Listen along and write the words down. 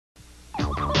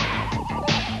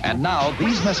And now,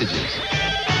 these messages.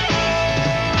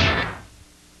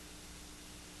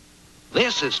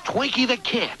 This is Twinkie the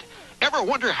Kid. Ever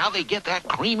wonder how they get that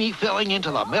creamy filling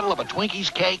into the middle of a Twinkie's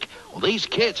cake? Well, these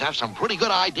kids have some pretty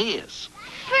good ideas.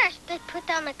 First, they put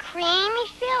down the creamy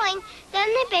filling, then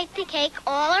they bake the cake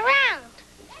all around.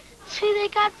 See, they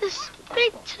got this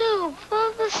big tube full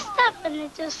of the stuff, and they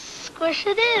just squish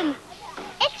it in.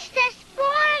 It's just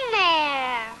form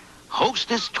there.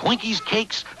 Hostess Twinkies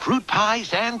cakes, fruit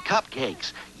pies, and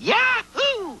cupcakes.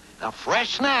 Yahoo! The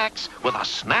fresh snacks with a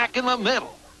snack in the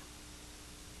middle.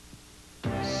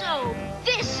 So,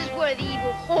 this is where the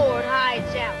evil horde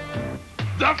hides out.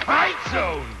 The Fright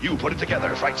Zone! You put it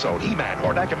together, Fright Zone. He-Man,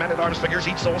 Hordak, and Man-at-Arms figures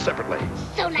each sold separately.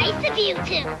 So nice of you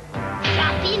to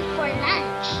drop in for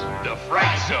lunch. The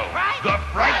Fright Zone! The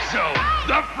Fright Zone!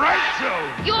 The Fright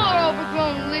Zone! Your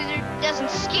overgrown lizard doesn't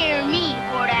scare me,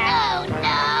 Hordak. Oh,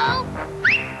 no!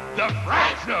 The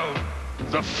Fright Zone!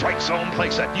 The Fright Zone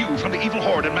playset, new from the Evil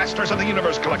Horde and Masters of the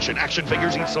Universe collection. Action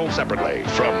figures each sold separately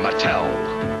from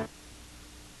Mattel.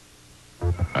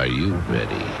 Are you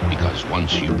ready? Because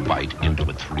once you bite into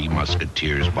a Three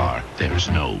Musketeers bar, there's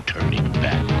no turning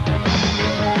back.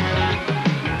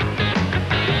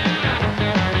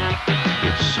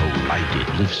 It's so light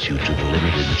it lifts you to the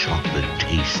limit in chocolate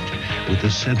taste, with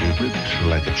the center ripped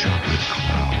like a chocolate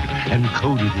cloud and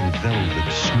coated in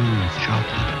velvet smooth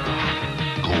chocolate.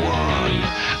 Go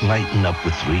on, lighten up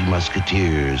with Three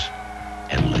Musketeers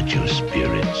and let your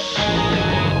spirits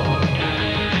soar.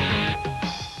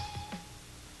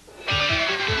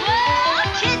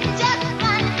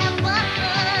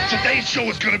 Today's show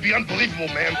is going to be unbelievable,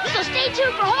 man. So stay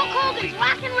tuned for Hulk Hogan's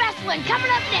Rockin' Wrestling coming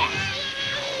up next.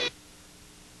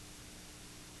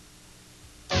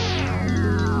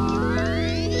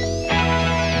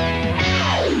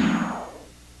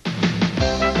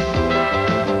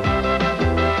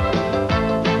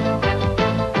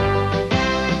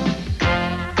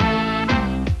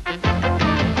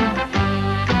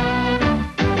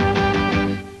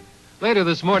 Later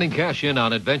this morning, cash in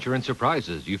on Adventure and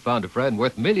Surprises. You found a friend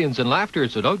worth millions in laughter,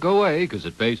 so don't go away, because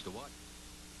it pays to watch.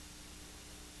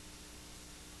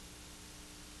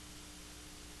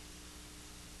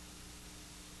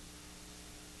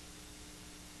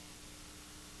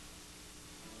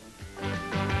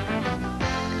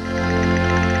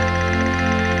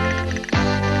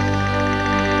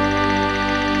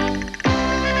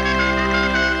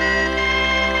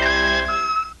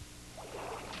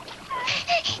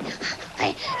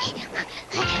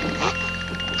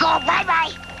 Go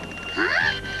bye-bye.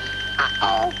 Huh?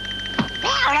 Uh-oh.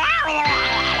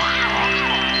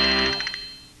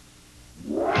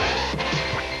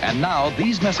 And now,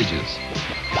 these messages.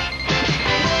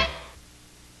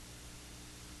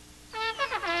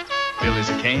 Billy's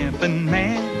a camping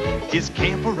man. His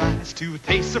camp will rise to a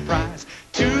taste surprise.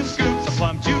 2 scoops of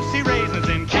plum juicy raisins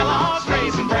in Kellogg's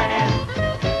Raisin Bran.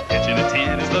 Pitching a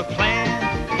tent is the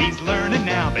plan. He's learning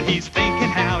now, but he's thinking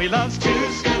how he loves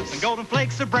 2 scoops and golden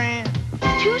flakes of bran.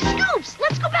 2 scoops.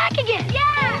 Let's go back again.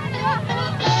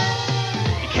 Yeah!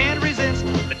 He can't resist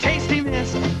the taste he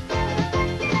missed.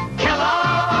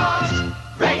 Kellogg's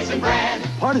Raisin Bran.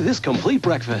 Part of this complete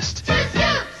breakfast. 2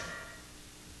 scoops!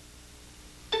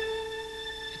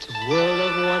 It's a world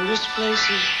of wondrous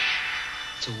places.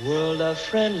 It's a world of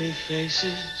friendly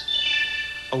faces.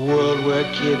 A world where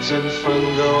kids and fun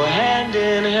go hand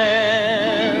in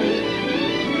hand.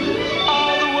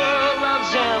 All the world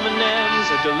loves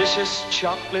M&Ms, a delicious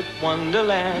chocolate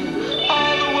wonderland.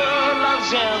 All the world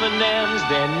loves M&Ms,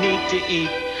 they're neat to eat,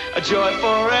 a joy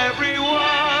for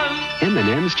everyone.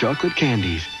 M&M's chocolate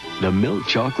candies. The milk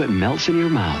chocolate melts in your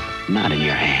mouth, not in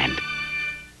your hand.